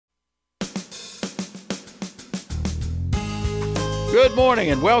Good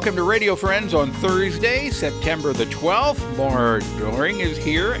morning and welcome to Radio Friends on Thursday, September the 12th. More Doering is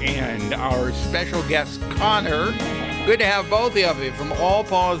here and our special guest, Connor. Good to have both of you from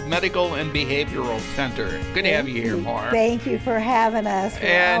Paws Medical and Behavioral Center. Good to have you here, Mar. Thank you for having us.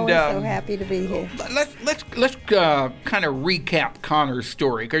 We're always so happy to be here. Let's kind of recap Connor's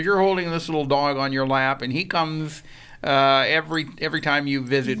story, because you're holding this little dog on your lap, and he comes every time you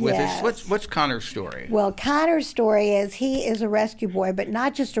visit with us. What's Connor's story? Well, Connor's story is he is a rescue boy, but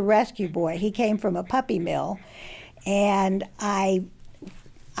not just a rescue boy. He came from a puppy mill, and I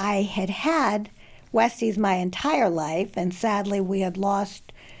had Westies my entire life, and sadly we had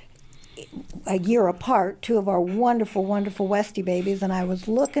lost a year apart two of our wonderful, wonderful Westie babies, and I was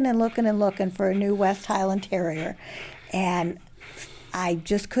looking and looking and looking for a new West Highland Terrier, and I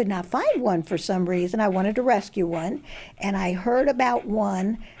just could not find one for some reason. I wanted to rescue one, and I heard about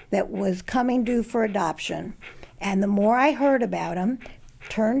one that was coming due for adoption. And the more I heard about him,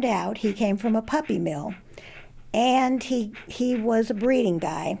 turned out he came from a puppy mill, and he was a breeding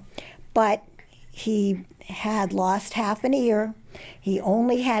guy, but he had lost half an ear. He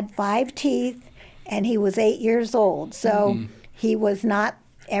only had 5 teeth, and he was 8 years old. So he was not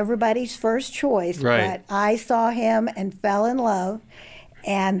everybody's first choice, right. But I saw him and fell in love.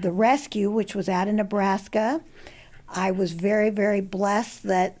 And the rescue, which was out in Nebraska, I was very, very blessed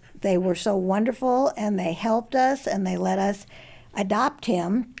that they were so wonderful, and they helped us, and they let us adopt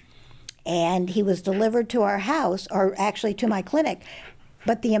him. And he was delivered to our house, or actually to my clinic.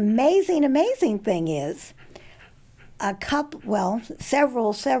 But the amazing, amazing thing is,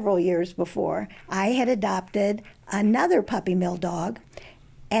 several years before, I had adopted another puppy mill dog,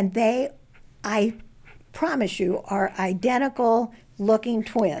 and I promise you, are identical looking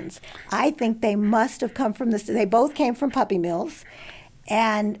twins. I think they must have come from they both came from puppy mills,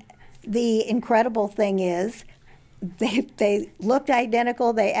 and the incredible thing is, they looked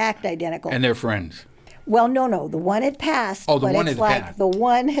identical, they act identical. And they're friends. Well, no, the one had passed, but one it's like passed. The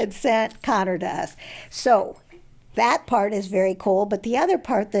one had sent Connor to us. So that part is very cool, but the other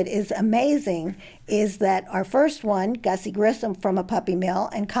part that is amazing is that our first one, Gussie Grissom from a puppy mill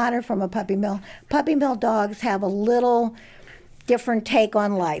and Connor from a puppy mill dogs have a little different take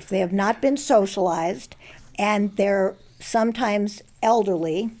on life. They have not been socialized, and they're sometimes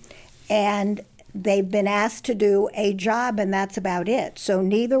elderly, and they've been asked to do a job, and that's about it. So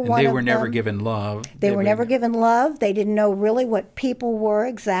neither one of them... They were never given love. They were never given love. They didn't know really what people were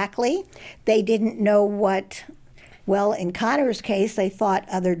exactly. They didn't know what... Well, in Connor's case, they thought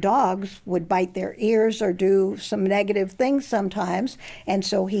other dogs would bite their ears or do some negative things sometimes, and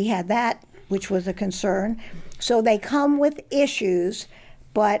so he had that, which was a concern. So they come with issues,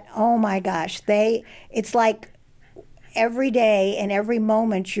 but oh my gosh, it's like every day and every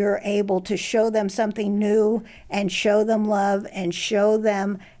moment you're able to show them something new and show them love and show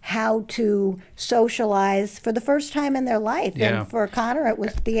them how to socialize for the first time in their life. Yeah. And for Connor, it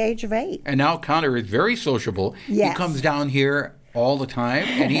was the age of 8. And now Connor is very sociable. Yes. He comes down here all the time,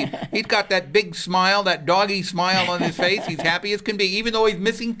 and he's got that big smile, that doggy smile on his face. He's happy as can be, even though he's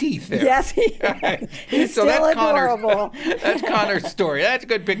missing teeth there. Yes, he's so still that's adorable. That's Connor's story. That's a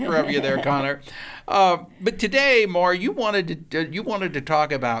good picture of you there, Connor. But today, Mar, you wanted to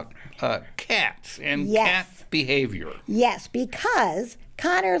talk about cats and cat behavior. Yes, because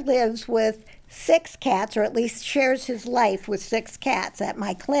Connor lives with 6 cats, or at least shares his life with 6 cats. At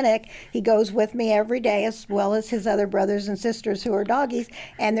my clinic, he goes with me every day, as well as his other brothers and sisters who are doggies,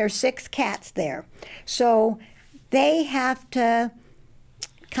 and there's 6 cats there. So they have to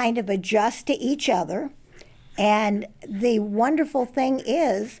kind of adjust to each other. And the wonderful thing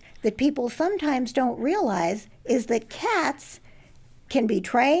is that people sometimes don't realize is that cats can be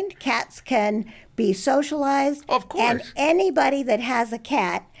trained, cats can be socialized. Of course. And anybody that has a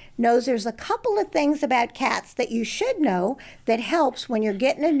cat knows there's a couple of things about cats that you should know that helps when you're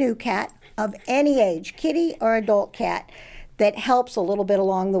getting a new cat of any age, kitty or adult cat, that helps a little bit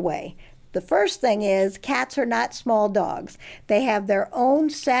along the way. The first thing is cats are not small dogs. They have their own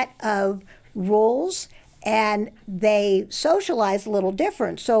set of rules, and they socialize a little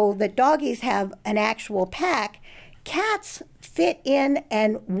different. So the doggies have an actual pack. Cats fit in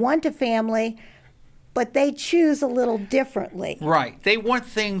and want a family, but they choose a little differently. Right. They want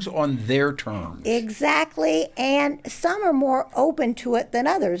things on their terms. Exactly. And some are more open to it than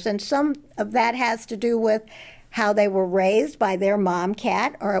others. And some of that has to do with how they were raised by their mom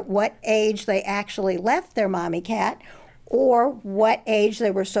cat, or at what age they actually left their mommy cat, or what age they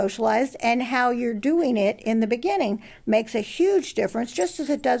were socialized, and how you're doing it in the beginning makes a huge difference, just as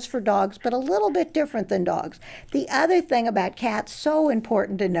it does for dogs, but a little bit different than dogs. The other thing about cats, so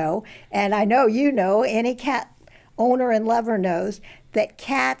important to know, and I know you know, any cat owner and lover knows that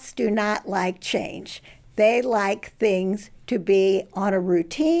cats do not like change. They like things to be on a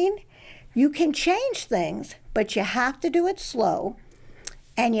routine. You can change things, but you have to do it slow,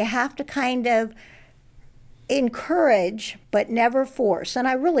 and you have to kind of encourage but never force. And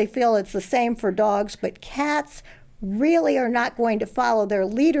I really feel it's the same for dogs, but cats really are not going to follow their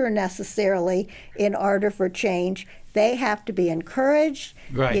leader necessarily in order for change. They have to be encouraged.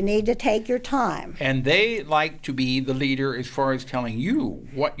 Right. You need to take your time. And they like to be the leader as far as telling you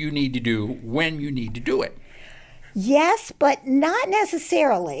what you need to do when you need to do it. Yes, but not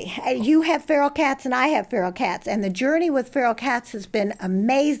necessarily. You have feral cats and I have feral cats, and the journey with feral cats has been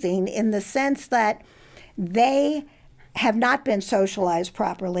amazing in the sense that they have not been socialized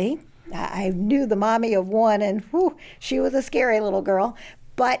properly. I knew the mommy of one, and whew, she was a scary little girl,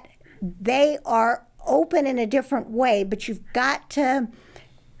 but they are open in a different way. But you've got to,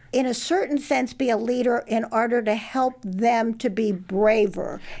 in a certain sense, be a leader in order to help them to be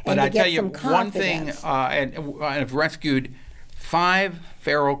braver and but to I get tell you some one thing, confidence. and I've rescued 5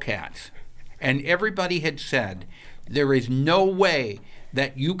 feral cats, and everybody had said there is no way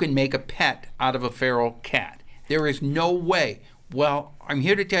that you can make a pet out of a feral cat. There is no way. Well, I'm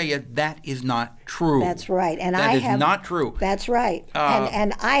here to tell you that is not true. That's right. And that is not true. That's right.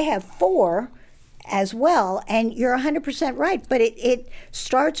 And I have 4 as well, and you're 100% right. But it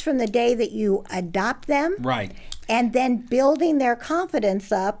starts from the day that you adopt them. Right. And then building their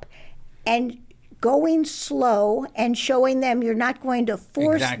confidence up and going slow and showing them you're not going to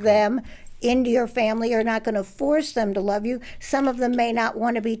force them into your family. You're not going to force them to love you. Some of them may not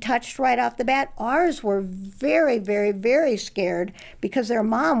want to be touched right off the bat. Ours were very, very, very scared because their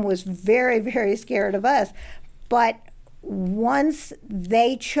mom was very, very scared of us. But once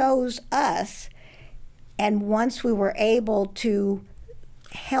they chose us, and once we were able to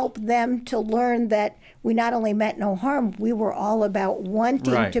help them to learn that we not only meant no harm, we were all about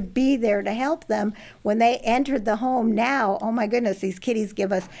wanting to be there to help them. When they entered the home now, oh my goodness, these kitties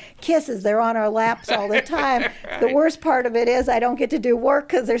give us kisses. They're on our laps all the time. The worst part of it is I don't get to do work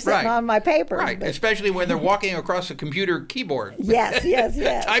because they're sitting on my papers. Right, but especially when they're walking across a computer keyboard. Yes, yes,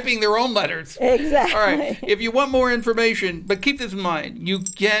 yes. Typing their own letters. Exactly. All right, if you want more information, but keep this in mind, you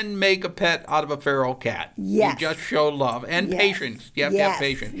can make a pet out of a feral cat. Yes. You just show love and patience. You have to have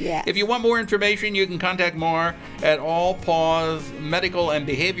patience. Yes. If you want more information, you can contact Mar at All Paws Medical and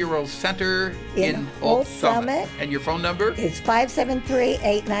Behavioral Center in Old Summit. And your phone number? It's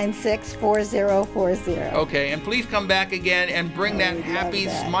 573-896-4040. Okay, and please come back again and bring that happy,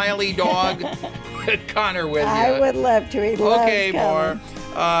 smiley dog, Connor, with you. I would love to. He loves Okay, coming.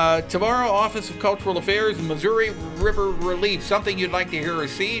 Mar. Tomorrow, Office of Cultural Affairs, Missouri River Relief. Something you'd like to hear or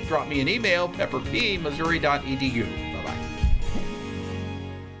see? Drop me an email, pepperp@missouri.edu.